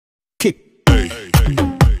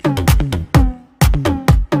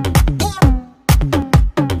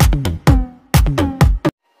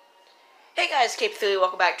Escape 3,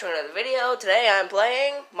 welcome back to another video. Today I'm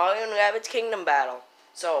playing Mario and Rabbids Kingdom Battle.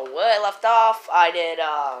 So, where I left off, I did,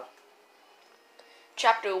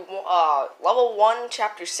 level 1,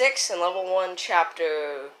 chapter 6, and level 1,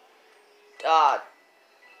 chapter,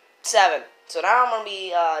 7. So now I'm going to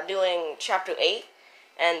be, doing chapter 8,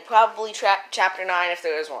 and probably chapter 9 if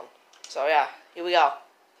there is one. So yeah, here we go.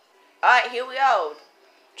 Alright, here we go.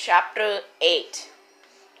 Chapter 8,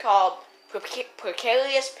 called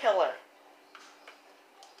Precarious Pillar.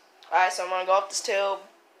 Alright, so I'm gonna go up this tube.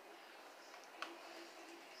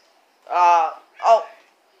 Alright.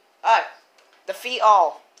 Defeat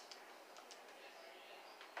all.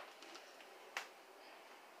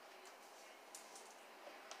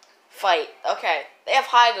 Fight. Okay. They have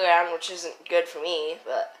high ground, which isn't good for me,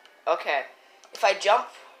 but okay. If I jump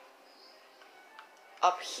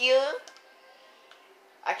up here,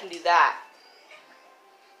 I can do that.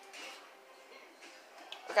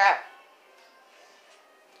 Okay.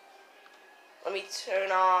 Let me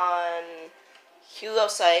turn on Hero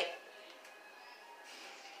Sight.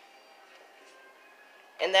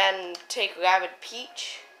 And then take Rabbid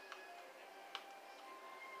Peach.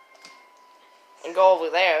 And go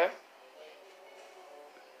over there.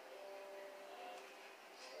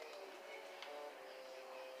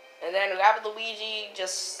 And then Rabbid Luigi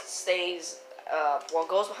just stays,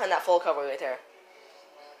 goes behind that full cover right there.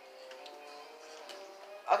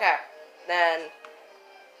 Okay, then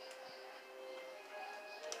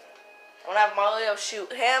I'm gonna have Mario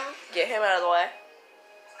shoot him, get him out of the way.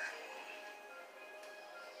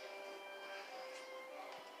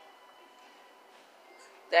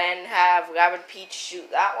 Then have Rabbid Peach shoot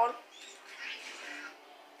that one.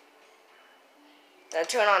 Then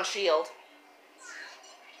turn on shield.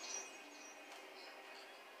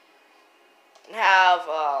 And have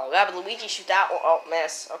Rabbid Luigi shoot that one. Oh,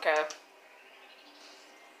 miss. Okay.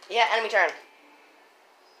 Yeah, enemy turn.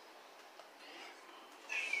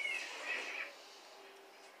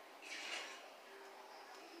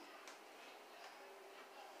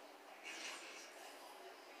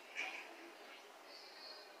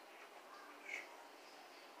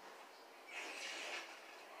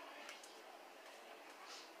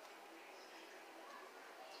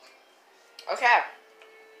 Okay.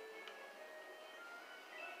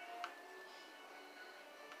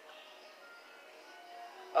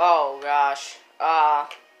 Oh gosh. Have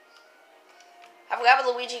Rabbid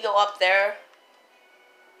Luigi go up there.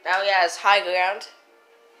 Now he has high ground.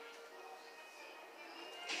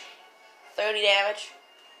 30 damage.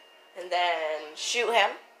 And then shoot him.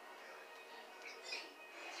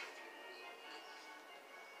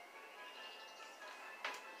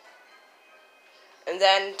 And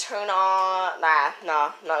then turn on... Nah,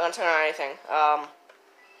 not gonna turn on anything.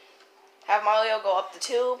 Have Mario go up the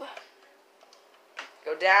tube.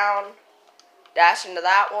 Go down. Dash into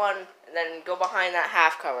that one. And then go behind that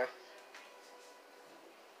half cover.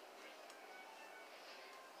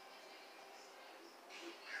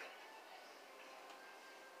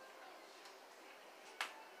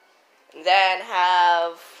 And then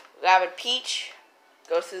have Rabbid Peach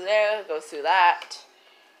go through there, go through that.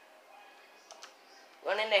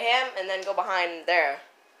 Run into him, and then go behind there.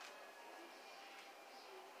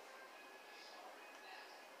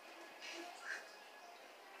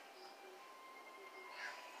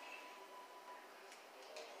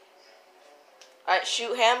 Alright,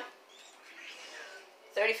 shoot him.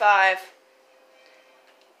 35.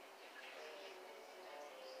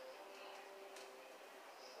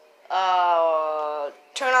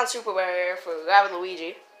 Turn on Super Barrier for Rabbid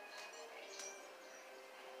Luigi.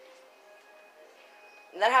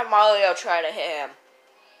 And then have Mario try to hit him.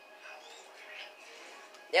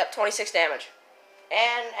 Yep, 26 damage.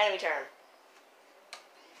 And enemy turn.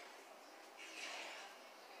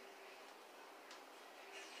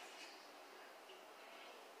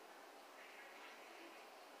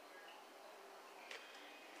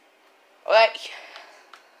 Alright.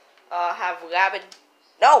 Have Rabbid...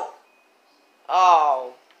 No!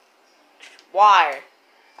 Oh. Why?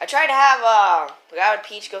 I tried to have Rabbid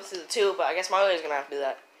Peach go through the tube, but I guess Mario's gonna have to do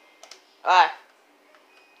that. Alright.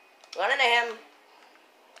 Run into him.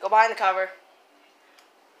 Go behind the cover.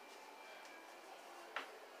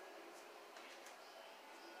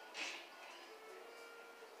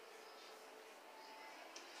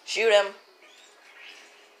 Shoot him.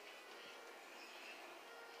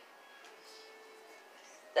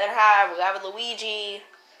 Then have Rabbid Luigi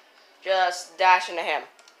just dash into him.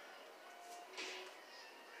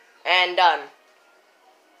 And done.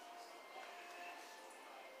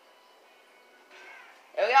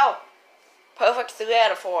 There we go. Perfect 3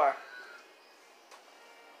 out of 4.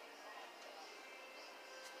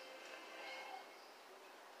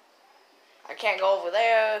 can't go over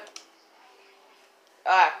there.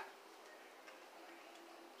 Alright.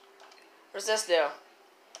 What does this do?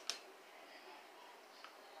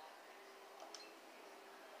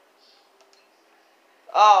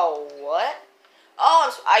 Oh, what?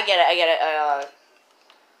 Oh, I get it.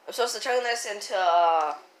 I'm supposed to turn this into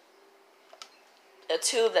a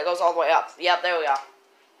tube that goes all the way up. Yep, there we go.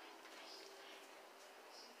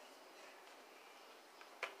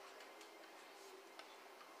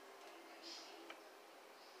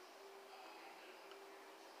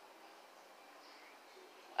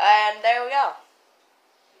 And there we go.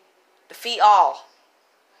 Defeat all.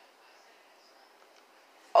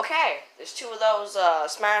 Okay, there's 2 of those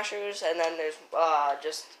smashers, and then there's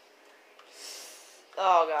just...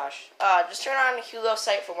 Oh gosh. Just turn on Hugo's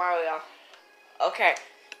sight for Mario. Okay.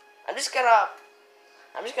 I'm just gonna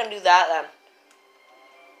do that then.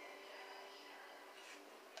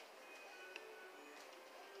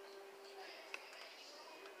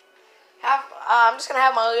 I'm just gonna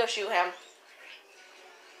have Mario shoot him.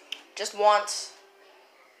 Just once.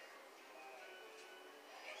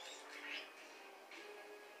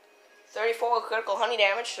 .34 critical honey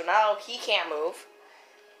damage, so now he can't move.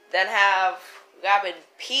 Then have Rabbid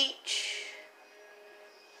Peach.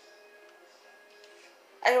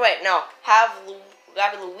 Actually, wait, no. Have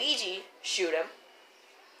Rabbid Luigi shoot him.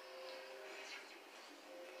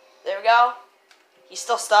 There we go. He's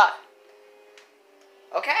still stuck.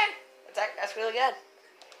 Okay. That's really good.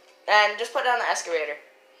 And just put down the excavator.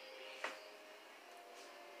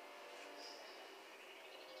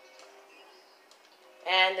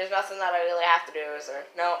 And there's nothing that I really have to do, is there?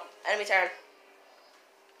 No. Enemy turn.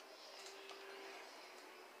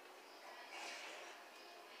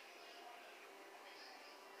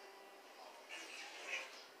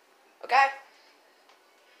 Okay.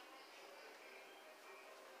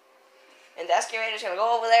 And the excavator's gonna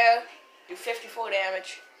go over there, do 54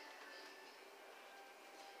 damage.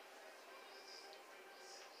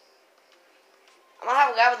 I'm gonna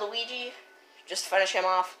have a guy with Luigi, just to finish him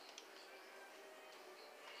off.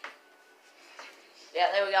 Yeah,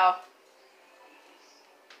 there we go.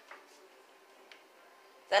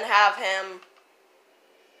 Then have him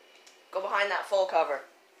go behind that full cover.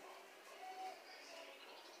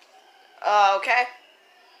 Okay.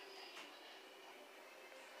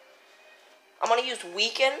 I'm gonna use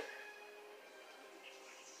Weaken,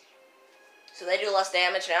 so they do less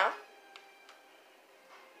damage now.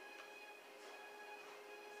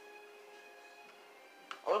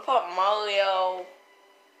 I'm gonna put Mario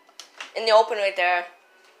in the open right there.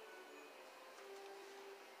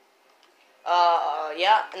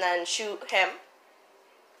 Yeah, and then shoot him.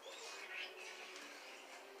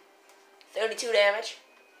 32 damage.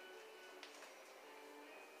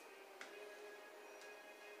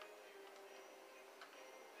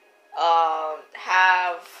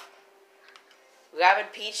 Have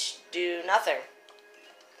Rabbid Peach do nothing.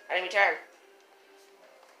 Enemy turn.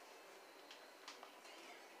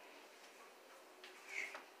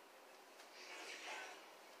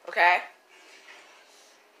 Okay.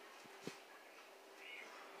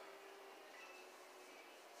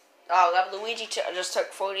 Oh, that Luigi just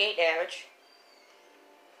took 48 damage.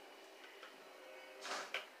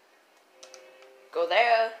 Go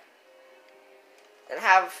there. And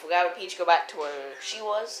have Rabbid Peach go back to where she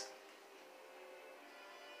was.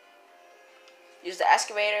 Use the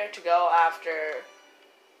excavator to go after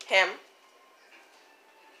him.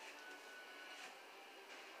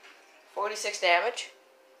 46 damage.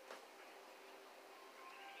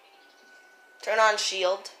 Turn on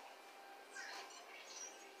shield.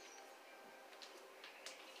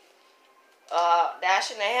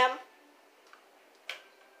 Dash into him.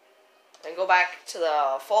 And go back to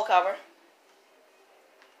the full cover.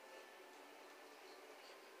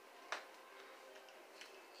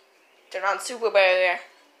 Turn on Super Barrier.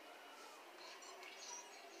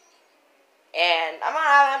 And I'm gonna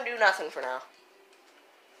have him do nothing for now.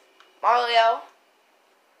 Mario.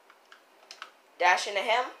 Dash into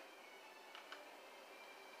him.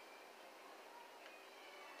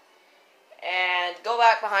 And go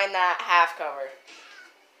back behind that half cover.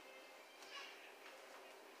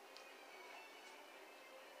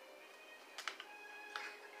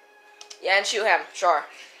 Yeah, and shoot him, sure.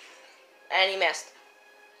 And he missed.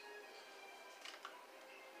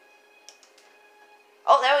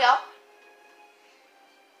 Oh, there we go.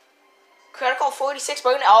 Critical 46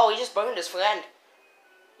 burned. Oh, he just burned his friend.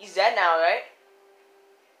 He's dead now, right?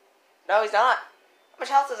 No, he's not. How much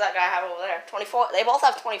health does that guy have over there? 24. They both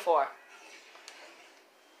have 24.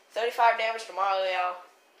 35 damage to Mario.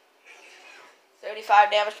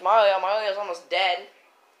 35 damage to Mario. Mario's almost dead.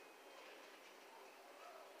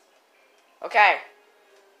 Okay.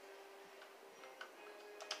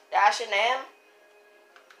 Dash into him.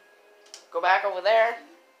 Go back over there.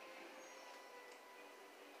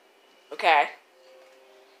 Okay.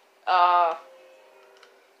 Have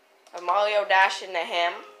Mario dash into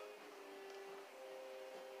him.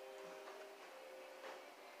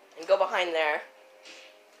 And go behind there.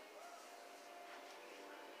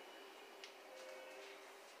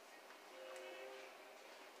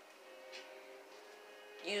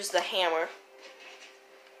 Use the hammer.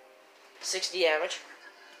 60 damage.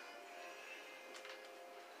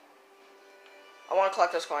 I want to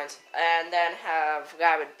collect those coins. And then have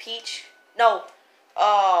Rabbid Peach. No.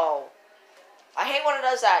 Oh. I hate when it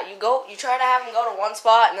does that. You try to have him go to one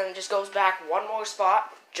spot and then it just goes back one more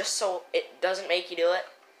spot just so it doesn't make you do it.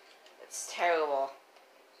 It's terrible.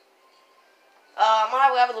 I'm gonna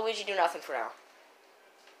have Rabbid Luigi do nothing for now.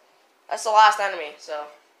 That's the last enemy, so.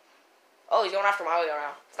 Oh, he's going after Mario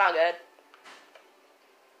now. It's not good.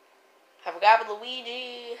 Have Rabbid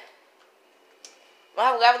Luigi. I'm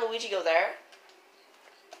gonna have Rabbid Luigi go there.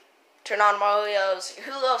 Turn on Mario's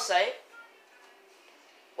Hulu sight.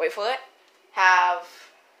 Wait for it. Have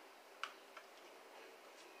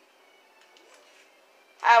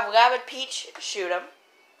Rabbid Peach shoot him.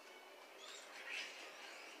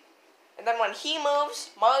 And then when he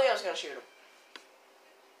moves, Mario's gonna shoot him.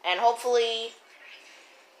 And hopefully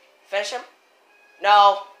finish him.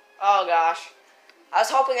 No. Oh gosh. I was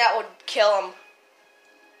hoping that would kill him.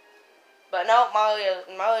 But no,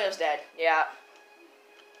 Mario's dead. Yeah.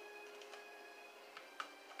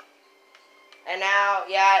 And now,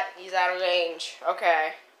 yeah, he's out of range.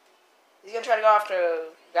 Okay. He's gonna try to go after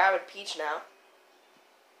Rabbid Peach now.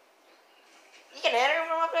 You can hit her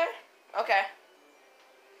from up there? Okay.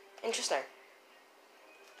 Interesting.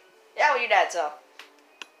 Yeah, well, you're dead, so.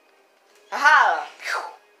 Aha!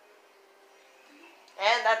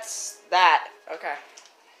 And that's that. Okay.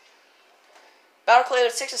 Battle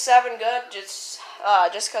cleared 6 of 7, good. Just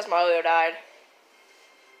because Mario died.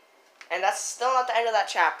 And that's still not the end of that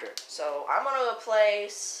chapter. So I'm gonna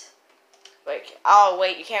replace. Wait. Oh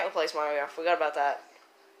wait, you can't replace Mario. I forgot about that.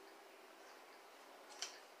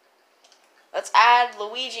 Let's add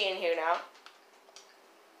Luigi in here now.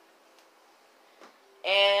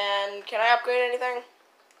 And can I upgrade anything?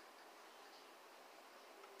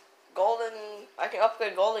 Golden. I can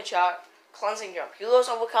upgrade Golden Shot. Cleansing Jump. Heroes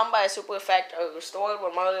overcome by a super effect are restored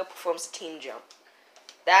when Mario performs a team jump.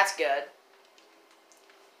 That's good.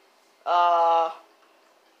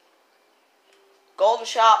 Golden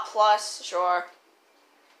Shot plus, sure.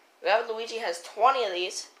 Rabbid Luigi has 20 of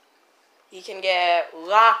these. He can get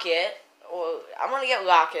Rocket, or I'm gonna get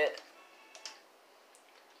Rocket.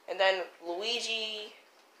 And then Luigi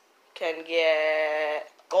can get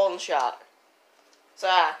Golden Shot. So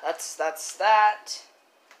yeah, that's that.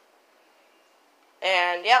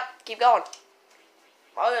 And yep, keep going.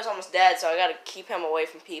 Mario's almost dead, so I gotta keep him away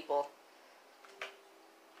from people.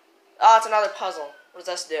 Oh, it's another puzzle. What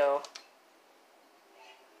does this do?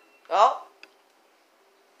 Oh.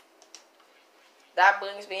 That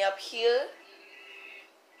brings me up here.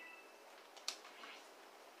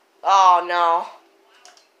 Oh, no.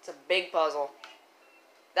 It's a big puzzle.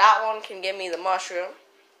 That one can give me the mushroom.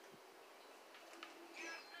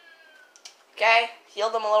 Okay, heal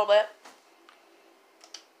them a little bit.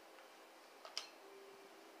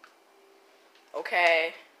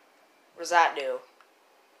 Okay. What does that do?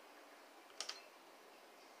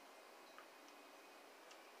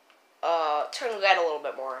 Turn red a little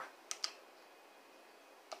bit more.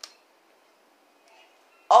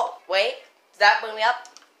 Oh, wait. Does that bring me up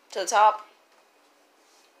to the top?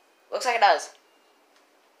 Looks like it does.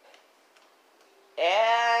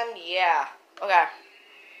 And yeah. Okay.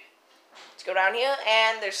 Let's go down here,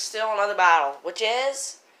 and there's still another battle, which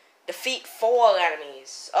is defeat 4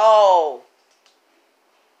 enemies. Oh.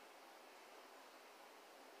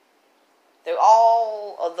 They're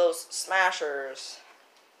all of those smashers.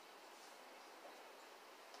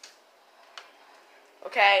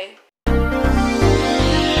 Okay.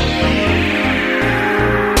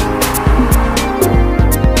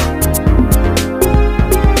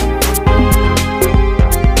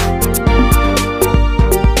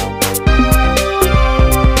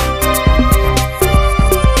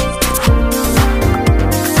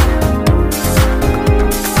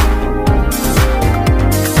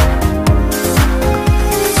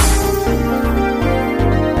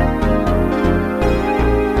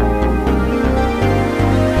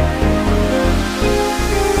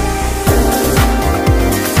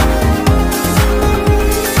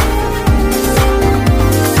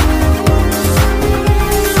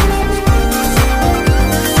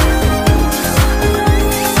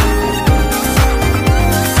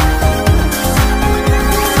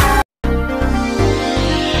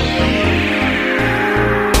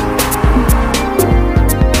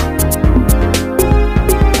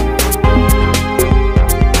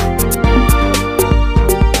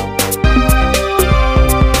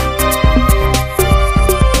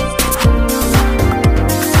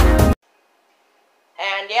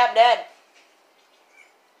 Yeah, I'm dead.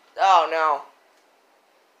 Oh, no.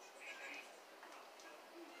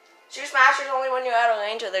 Shoot smashers only when you're out of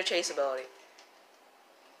range of their chase ability.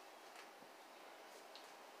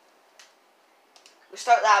 We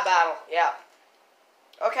start that battle, yeah.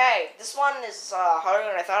 Okay, this one is harder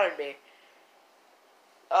than I thought it'd be.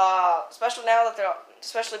 Especially now that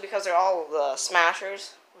especially because they're all the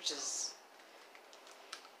smashers, which is.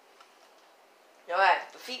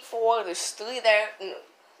 Alright, defeat 4. There's 3 there.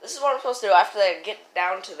 This is what I'm supposed to do after they get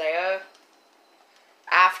down to there.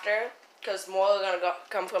 After, because more are gonna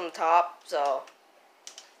come from the top. So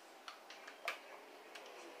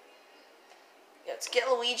let's get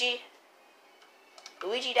Luigi.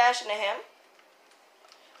 Luigi dash into him.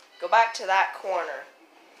 Go back to that corner.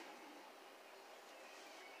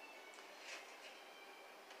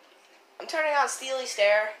 I'm turning on Steely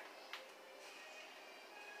Stare.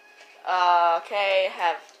 Okay,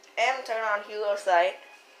 have M turn on Hero Sight.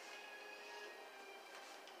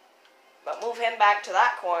 But move him back to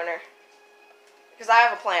that corner. Because I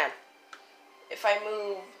have a plan. If I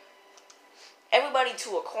move everybody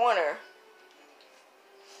to a corner,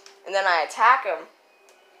 and then I attack him,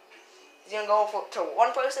 he's going to go to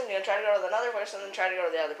one person, he's going to try to go to another person, and then try to go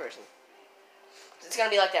to the other person. It's going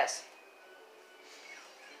to be like this.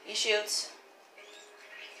 He shoots.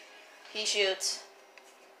 He shoots.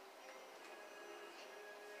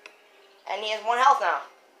 And he has 1 health now.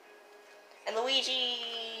 And Luigi...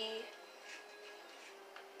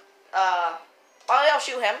 I'll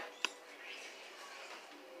shoot him.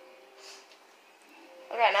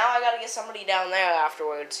 Okay, now I gotta get somebody down there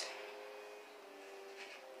afterwards.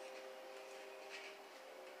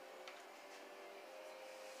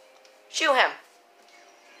 Shoot him.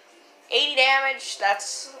 80 damage,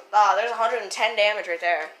 that's... there's 110 damage right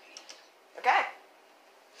there. Okay.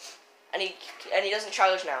 And he doesn't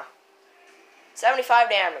charge now. 75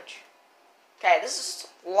 damage. Okay, this is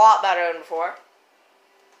a lot better than before.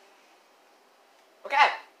 Okay.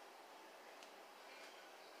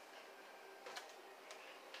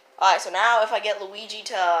 Alright, so now if I get Luigi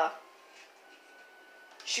to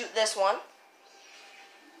shoot this one,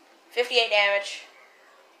 58 damage.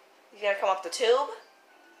 He's gonna come up the tube.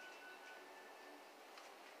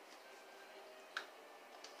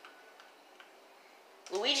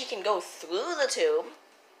 Luigi can go through the tube.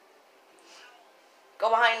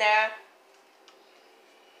 Go behind there.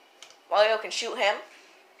 Mario can shoot him.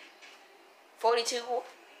 42.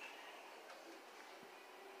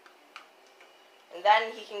 And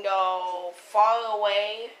then he can go far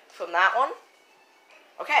away from that one.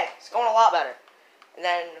 Okay, it's going a lot better. And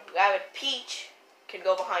then Rabbid Peach can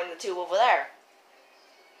go behind the tube over there.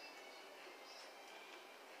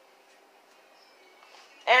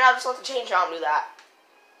 And I'll just let the Chain Chomp do that.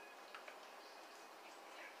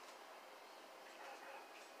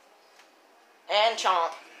 And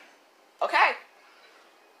Chomp. Okay.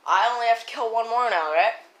 I only have to kill 1 more now,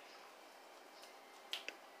 right?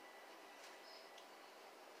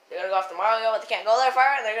 They're gonna go after Mario, but they can't go that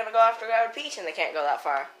far, and they're gonna go after Rabbid Peach, and they can't go that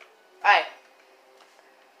far. Alright.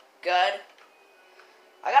 Good.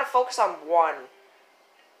 I gotta focus on 1.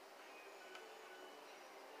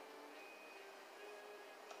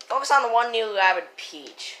 Focus on the 1 new Rabbid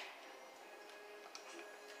Peach.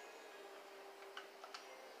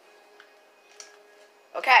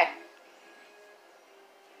 Okay.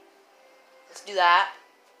 Let's do that.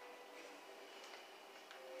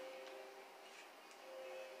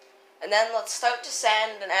 And then let's start to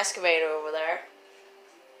send an excavator over there.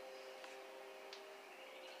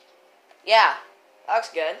 Yeah, that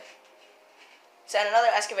looks good. Send another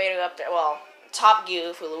excavator up there. Well, top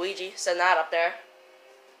gear for Luigi. Send that up there.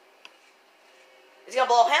 He's gonna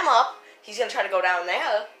blow him up. He's gonna try to go down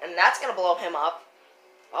there, and that's gonna blow him up.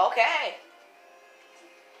 Okay.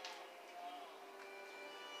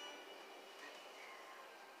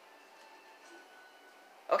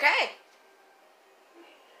 Okay.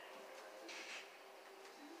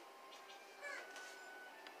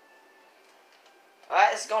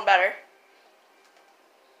 Alright, this is going better.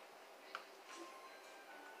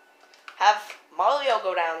 Have Mario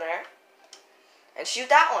go down there and shoot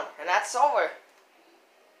that one, and that's over.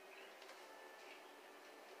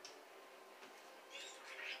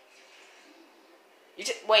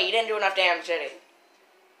 Wait, you didn't do enough damage, did he?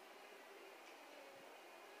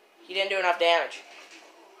 He didn't do enough damage.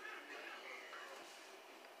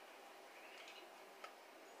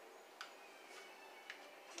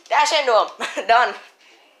 Dash into him. Done.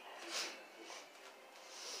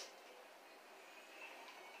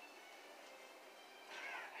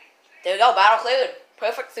 There we go. Battle cleared.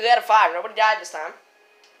 Perfect 3 out of 5. Nobody died this time.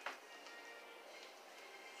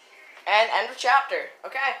 And end of chapter.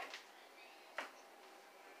 Okay.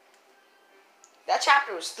 That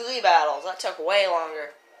chapter was 3 battles. That took way longer.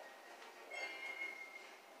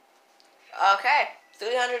 Okay.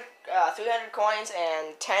 300 coins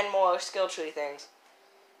and 10 more skill tree things.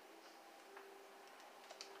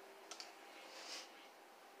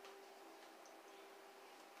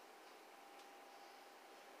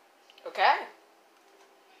 Okay.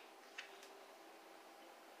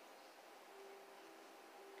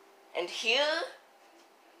 And here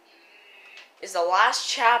is the last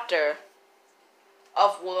chapter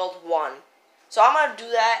of World 1. So I'm going to do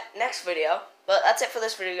that next video. But that's it for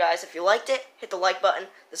this video, guys. If you liked it, hit the like button,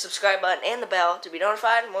 the subscribe button, and the bell to be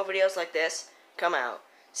notified when more videos like this come out.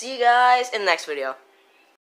 See you guys in the next video.